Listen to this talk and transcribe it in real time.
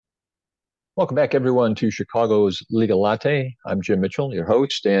Welcome back, everyone, to Chicago's Legal Latte. I'm Jim Mitchell, your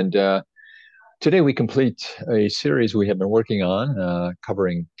host, and today we complete a series we have been working on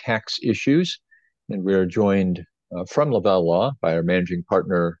covering tax issues. And we're joined from Lavelle Law by our managing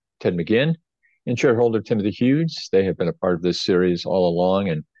partner, Ted McGinn, and shareholder Timothy Hughes. They have been a part of this series all along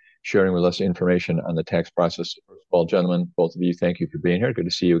and sharing with us information on the tax process. First of all, gentlemen, both of you, thank you for being here. Good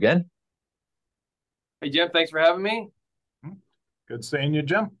to see you again. Hey, Jim, thanks for having me. Good seeing you,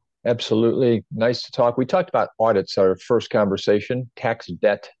 Jim. Absolutely. Nice to talk. We talked about audits, our first conversation, tax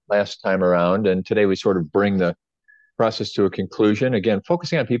debt last time around, and today we sort of bring the process to a conclusion. Again,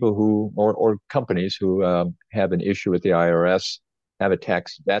 focusing on people who, or companies who have an issue with the IRS, have a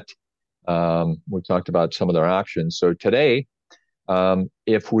tax debt. We talked about some of their options. So today,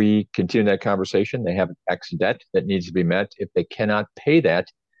 if we continue that conversation, they have a tax debt that needs to be met. If they cannot pay that,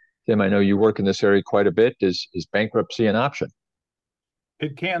 Tim, I know you work in this area quite a bit. Is bankruptcy an option?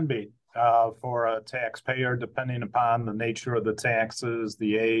 It can be for a taxpayer, depending upon the nature of the taxes,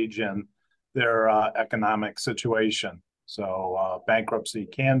 the age, and their economic situation. So bankruptcy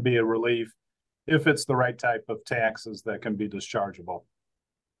can be a relief if it's the right type of taxes that can be dischargeable.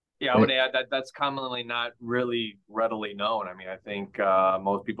 Yeah, I would add that that's commonly not really readily known. I mean, I think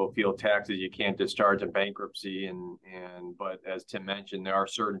most people feel taxes you can't discharge in bankruptcy, but as Tim mentioned, there are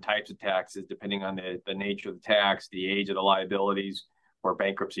certain types of taxes depending on the nature of the tax, the age of the liabilities, where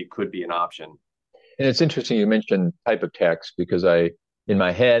bankruptcy could be an option. And it's interesting you mentioned type of tax because in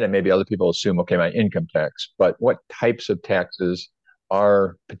my head, and maybe other people assume, okay, my income tax, but what types of taxes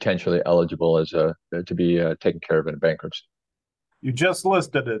are potentially eligible to be taken care of in a bankruptcy? You just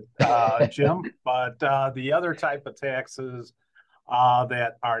listed it, Jim, but the other type of taxes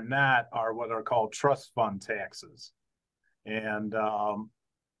that are not are what are called trust fund taxes. And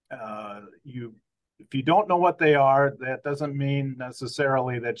if you don't know what they are, that doesn't mean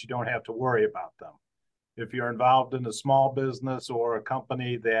necessarily that you don't have to worry about them. If you're involved in a small business or a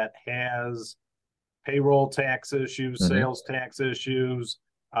company that has payroll tax issues, sales tax issues,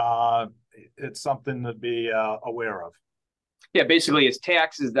 it's something to be aware of. Yeah, basically, it's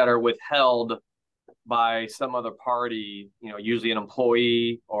taxes that are withheld by some other party, usually an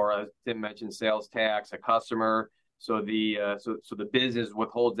employee or, as Tim mentioned, sales tax, a customer. So the business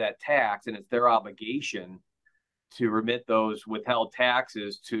withholds that tax, and it's their obligation to remit those withheld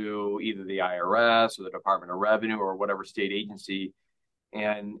taxes to either the IRS or the Department of Revenue or whatever state agency.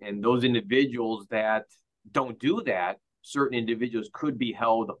 And those individuals that don't do that, certain individuals could be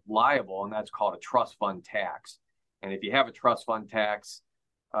held liable, and that's called a trust fund tax. And if you have a trust fund tax,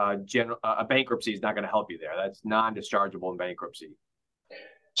 a bankruptcy is not going to help you there. That's non-dischargeable in bankruptcy.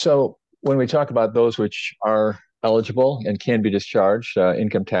 So when we talk about those which are eligible and can be discharged,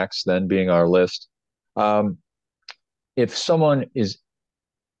 income tax then being our list, if someone is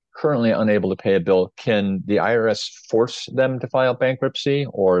currently unable to pay a bill, can the IRS force them to file bankruptcy,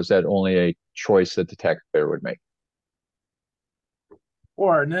 or is that only a choice that the taxpayer would make?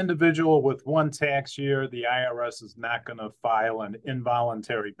 For an individual with one tax year, the IRS is not going to file an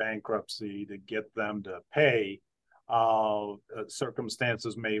involuntary bankruptcy to get them to pay.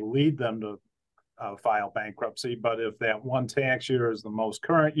 Circumstances may lead them to file bankruptcy, but if that one tax year is the most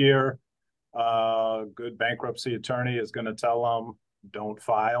current year, a good bankruptcy attorney is going to tell them don't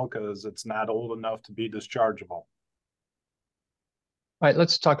file because it's not old enough to be dischargeable. All right,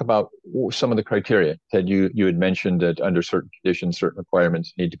 let's talk about some of the criteria that you had mentioned that under certain conditions, certain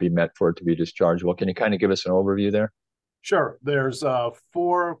requirements need to be met for it to be dischargeable. Can you kind of give us an overview there? Sure. There's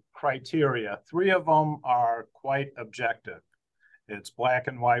 4 criteria. 3 of them are quite objective. It's black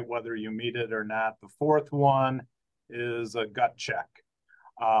and white whether you meet it or not. The 4th one is a gut check.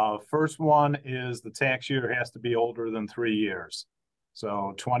 First one is the tax year has to be older than 3 years.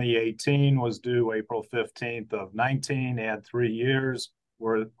 So 2018 was due April 15th of 19, add 3 years,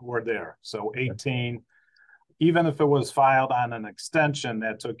 we're there. So 18, even if it was filed on an extension,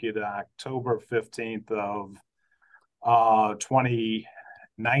 that took you to October 15th of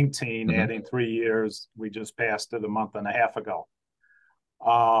 2019, adding 3 years. We just passed it a month and a half ago.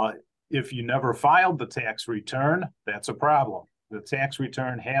 If you never filed the tax return, that's a problem. The tax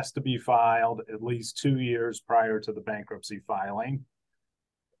return has to be filed at least 2 years prior to the bankruptcy filing.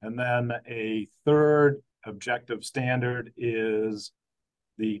 And then a third objective standard is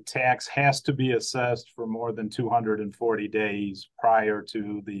the tax has to be assessed for more than 240 days prior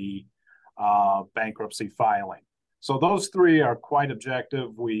to the bankruptcy filing. So those 3 are quite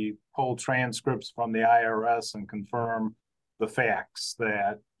objective. We pull transcripts from the IRS and confirm the facts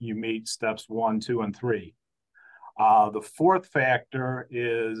that you meet steps 1, 2, and 3. The 4th factor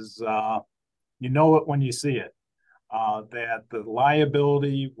is you know it when you see it. That the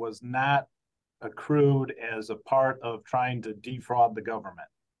liability was not accrued as a part of trying to defraud the government.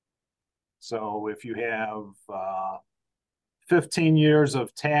 So if you have 15 years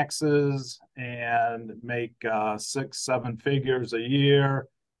of taxes and make 6-7 figures a year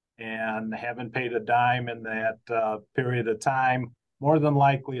and haven't paid a dime in that period of time, more than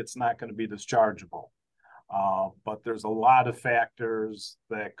likely it's not going to be dischargeable. But there's a lot of factors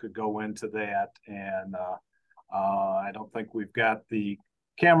that could go into that, and I don't think we've got the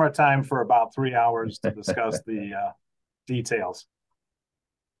camera time for about 3 hours to discuss the details.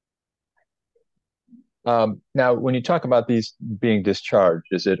 Now, when you talk about these being discharged,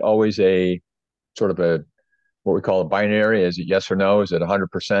 is it always a sort of a what we call a binary? Is it yes or no? Is it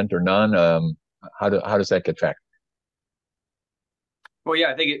 100% or none? How does that get factored? Well,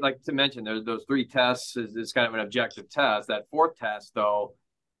 yeah, I think like to mention, there's those 3 tests is kind of an objective test. That 4th test, though,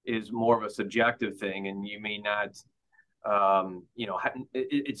 is more of a subjective thing, and you may not,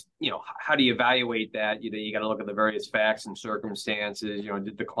 it's how do you evaluate that? You got to look at the various facts and circumstances.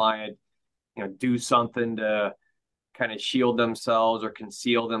 Did the client, do something to kind of shield themselves or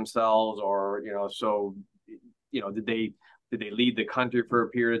conceal themselves, or did they leave the country for a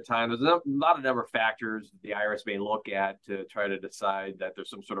period of time? There's a lot of number of factors the IRS may look at to try to decide that there's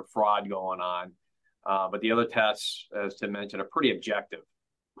some sort of fraud going on. But the other tests, as Tim mentioned, are pretty objective.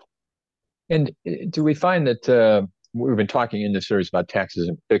 And do we find that we've been talking in this series about taxes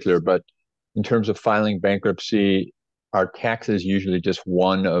in particular, but in terms of filing bankruptcy, are taxes usually just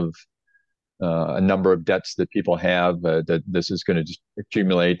one of a number of debts that people have that this is going to just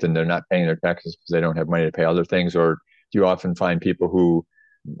accumulate and they're not paying their taxes because they don't have money to pay other things? Or do you often find people who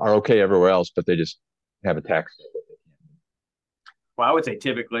are okay everywhere else, but they just have a tax? Well, I would say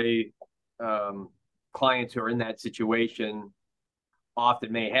typically clients who are in that situation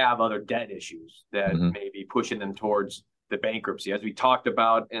often may have other debt issues that may be pushing them towards the bankruptcy. As we talked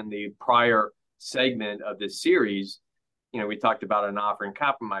about in the prior segment of this series, we talked about an offer and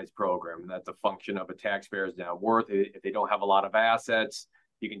compromise program. That's a function of a taxpayer's net worth. If they don't have a lot of assets,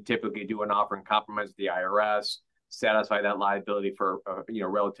 you can typically do an offer and compromise with the IRS, satisfy that liability for a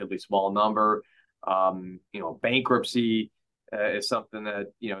relatively small number. Bankruptcy is something that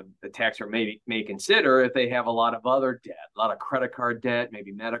the taxpayer may consider if they have a lot of other debt, a lot of credit card debt,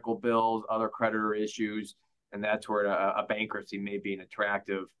 maybe medical bills, other creditor issues, and that's where a bankruptcy may be an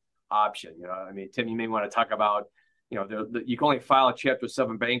attractive option. Tim, you may want to talk about you can only file a Chapter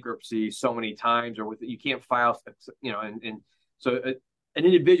 7 bankruptcy so many times, or you can't file, and so an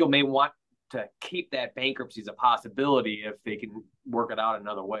individual may want to keep that bankruptcy as a possibility if they can work it out in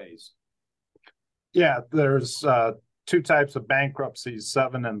other ways. Yeah, there's 2 types of bankruptcies,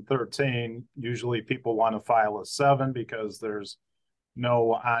 7 and 13. Usually people want to file a 7 because there's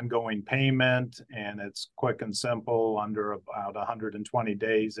no ongoing payment and it's quick and simple, under about 120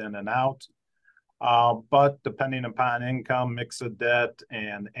 days in and out. But depending upon income, mix of debt,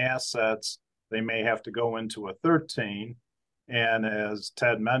 and assets, they may have to go into a 13. And as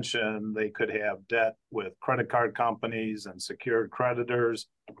Ted mentioned, they could have debt with credit card companies and secured creditors,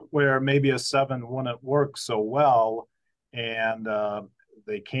 where maybe a 7 wouldn't work so well, and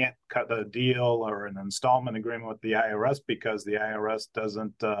they can't cut a deal or an installment agreement with the IRS because the IRS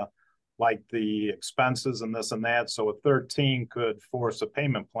doesn't like the expenses and this and that. So a 13 could force a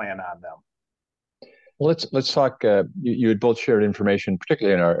payment plan on them. Well, let's talk. You had both shared information,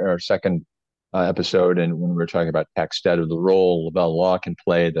 particularly in our second episode, and when we were talking about tax debt, or the role Lavelle law can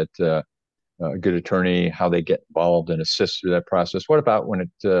play, that a good attorney, how they get involved and assist through that process. What about when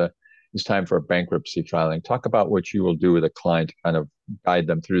it is time for a bankruptcy filing? Talk about what you will do with a client to kind of guide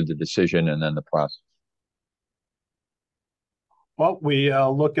them through the decision and then the process. Well, we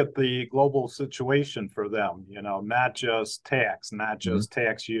look at the global situation for them, not just tax, not just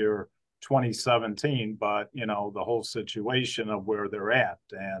tax year 2017, but, the whole situation of where they're at.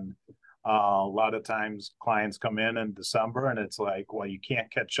 And a lot of times clients come in December and it's like, well, you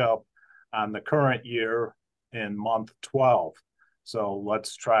can't catch up on the current year in month 12. So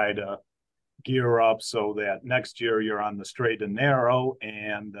let's try to gear up so that next year you're on the straight and narrow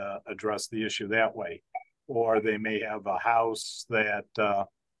and address the issue that way. Or they may have a house that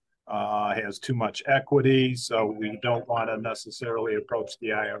has too much equity, so we don't want to necessarily approach the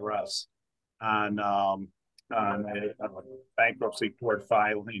IRS on a bankruptcy court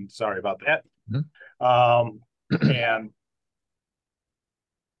filing. Sorry about that. And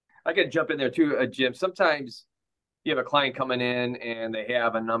I could jump in there too, Jim. Sometimes you have a client coming in and they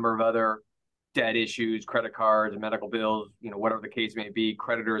have a number of other debt issues, credit cards, medical bills, whatever the case may be.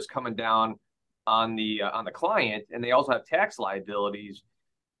 Creditors coming down on the client, and they also have tax liabilities.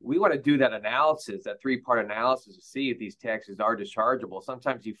 We want to do that analysis, that 3-part analysis, to see if these taxes are dischargeable.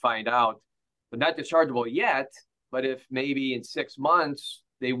 Sometimes you find out but not dischargeable yet. But if maybe in 6 months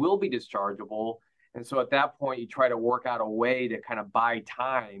they will be dischargeable, and so at that point you try to work out a way to kind of buy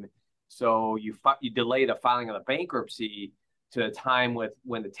time. So you delay the filing of the bankruptcy to a time with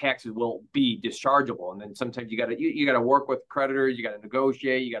when the taxes will be dischargeable, and then sometimes you got to work with creditors, you got to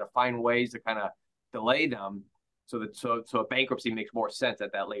negotiate, you got to find ways to kind of delay them so that a bankruptcy makes more sense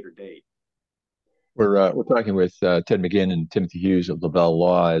at that later date. We're talking with Ted McGinn and Timothy Hughes of Lavelle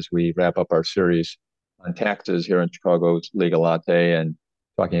Law as we wrap up our series on taxes here in Chicago's Legal Latte and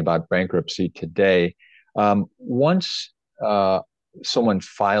talking about bankruptcy today. Once someone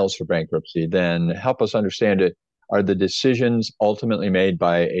files for bankruptcy, then help us understand it. Are the decisions ultimately made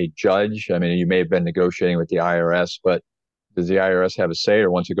by a judge? I mean, you may have been negotiating with the IRS, but does the IRS have a say, or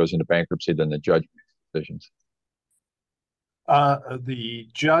once it goes into bankruptcy, then the judge makes decisions? The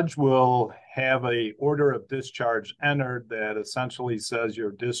judge will have a order of discharge entered that essentially says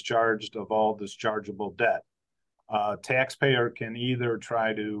you're discharged of all dischargeable debt. Taxpayer can either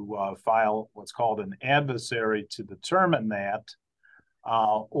try to file what's called an adversary to determine that,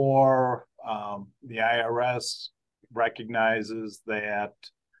 or the IRS recognizes that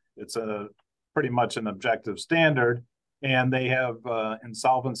it's pretty much an objective standard, and they have an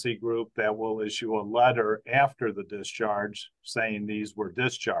insolvency group that will issue a letter after the discharge saying these were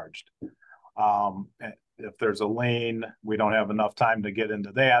discharged. If there's a lien, we don't have enough time to get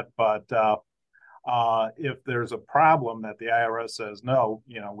into that, but if there's a problem that the IRS says, no,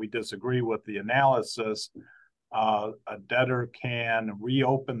 we disagree with the analysis, a debtor can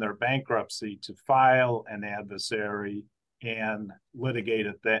reopen their bankruptcy to file an adversary and litigate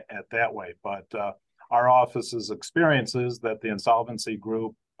it that way. But our office's experience is that the insolvency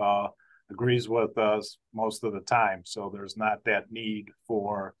group agrees with us most of the time. So there's not that need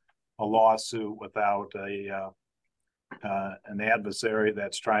for a lawsuit without an adversary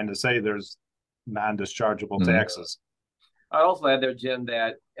that's trying to say there's non-dischargeable taxes. I'd also add there, Jim,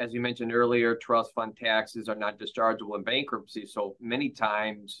 that as you mentioned earlier, trust fund taxes are not dischargeable in bankruptcy. So many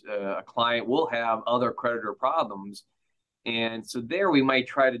times a client will have other creditor problems. And so there we might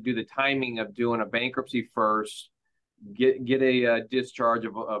try to do the timing of doing a bankruptcy first, get a discharge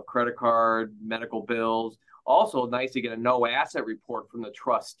of credit card, medical bills. Also nice to get a no asset report from the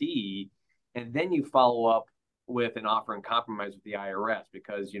trustee. And then you follow up with an offer in compromise with the IRS,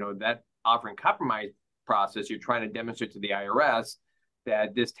 because, that offer in compromise process, you're trying to demonstrate to the IRS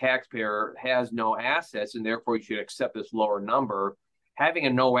that this taxpayer has no assets and therefore you should accept this lower number. Having a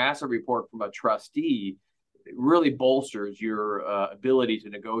no asset report from a trustee really bolsters your ability to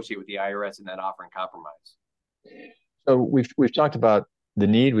negotiate with the IRS in that offer in compromise. So we've talked about the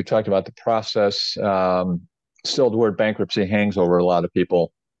need, we talked about the process. Still, the word bankruptcy hangs over a lot of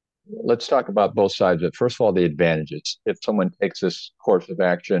people. Let's talk about both sides of it. First of all, the advantages. If someone takes this course of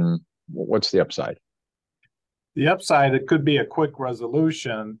action, what's the upside? The upside, it could be a quick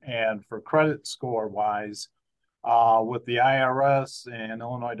resolution, and for credit score wise, with the IRS and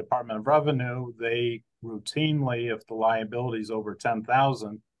Illinois Department of Revenue, they routinely, if the liability is over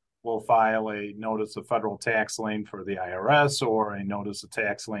 $10,000, will file a notice of federal tax lien for the IRS or a notice of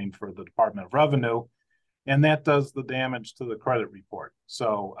tax lien for the Department of Revenue, and that does the damage to the credit report.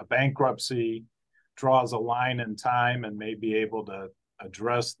 So a bankruptcy draws a line in time and may be able to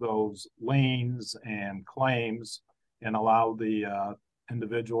address those liens and claims and allow the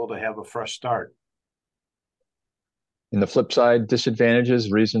individual to have a fresh start. And the flip side,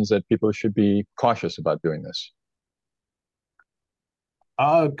 disadvantages, reasons that people should be cautious about doing this.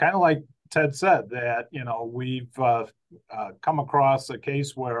 Kind of like Ted said, that we've come across a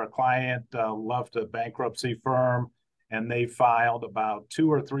case where a client left a bankruptcy firm and they filed about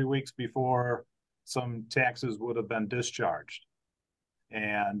 2 or 3 weeks before some taxes would have been discharged.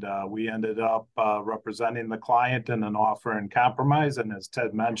 And we ended up representing the client in an offer in compromise. And as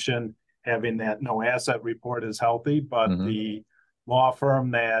Ted mentioned, having that no asset report is healthy, but the law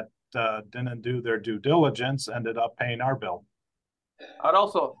firm that didn't do their due diligence ended up paying our bill. I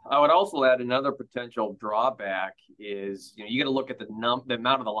would also add another potential drawback is, you got to look at the amount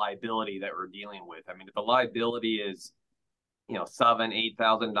of the liability that we're dealing with. I mean, if the liability is, $7,000,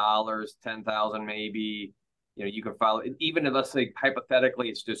 $8,000, $10,000 maybe, you can file it. Even if, let's say, hypothetically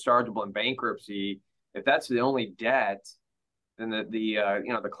it's dischargeable in bankruptcy, if that's the only debt, then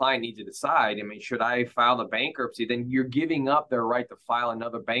the client needs to decide. I mean, should I file the bankruptcy? Then you're giving up their right to file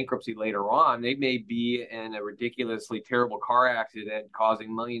another bankruptcy later on. They may be in a ridiculously terrible car accident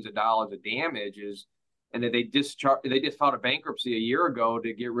causing millions of dollars of damages, and that they just filed a bankruptcy a year ago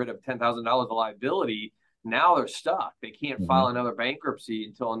to get rid of $10,000 of liability. Now they're stuck. They can't file another bankruptcy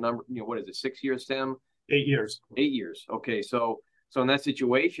until what is it, 6 years, Tim? 8 years. 8 years. Okay, so So in that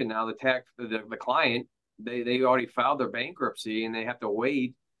situation, now the client, they already filed their bankruptcy and they have to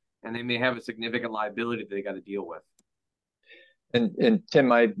wait, and they may have a significant liability that they got to deal with. And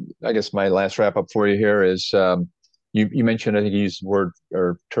Tim, I guess my last wrap up for you here is you mentioned, I think you used the word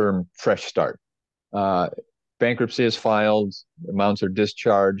or term fresh start. Uh, Bankruptcy is filed, amounts are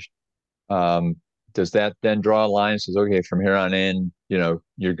discharged. Does that then draw a line and says, okay, from here on in,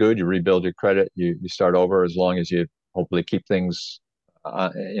 you're good, you rebuild your credit, you start over as long as you hopefully keep things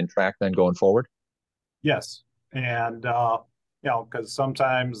in track then going forward? Yes. And, because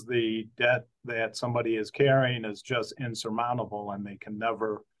sometimes the debt that somebody is carrying is just insurmountable and they can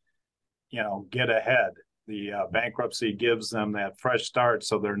never, get ahead. The bankruptcy gives them that fresh start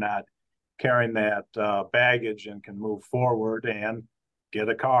so they're not carrying that baggage and can move forward and get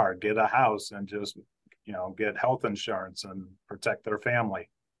a car, get a house, and just, get health insurance and protect their family.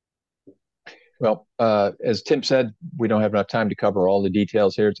 Well, as Tim said, we don't have enough time to cover all the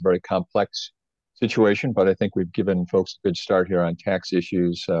details here. It's a very complex situation, but I think we've given folks a good start here on tax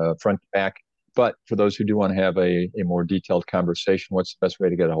issues front to back. But for those who do want to have a more detailed conversation, what's the best way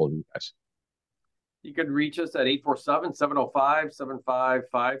to get a hold of you guys? You could reach us at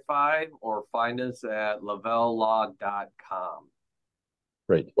 847-705-7555 or find us at lavellelaw.com.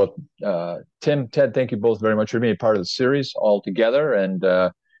 Great. Well, Tim, Ted, thank you both very much for being a part of the series all together, and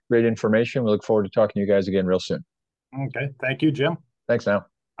great information. We look forward to talking to you guys again real soon. Okay. Thank you, Jim. Thanks now.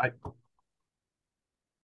 Bye.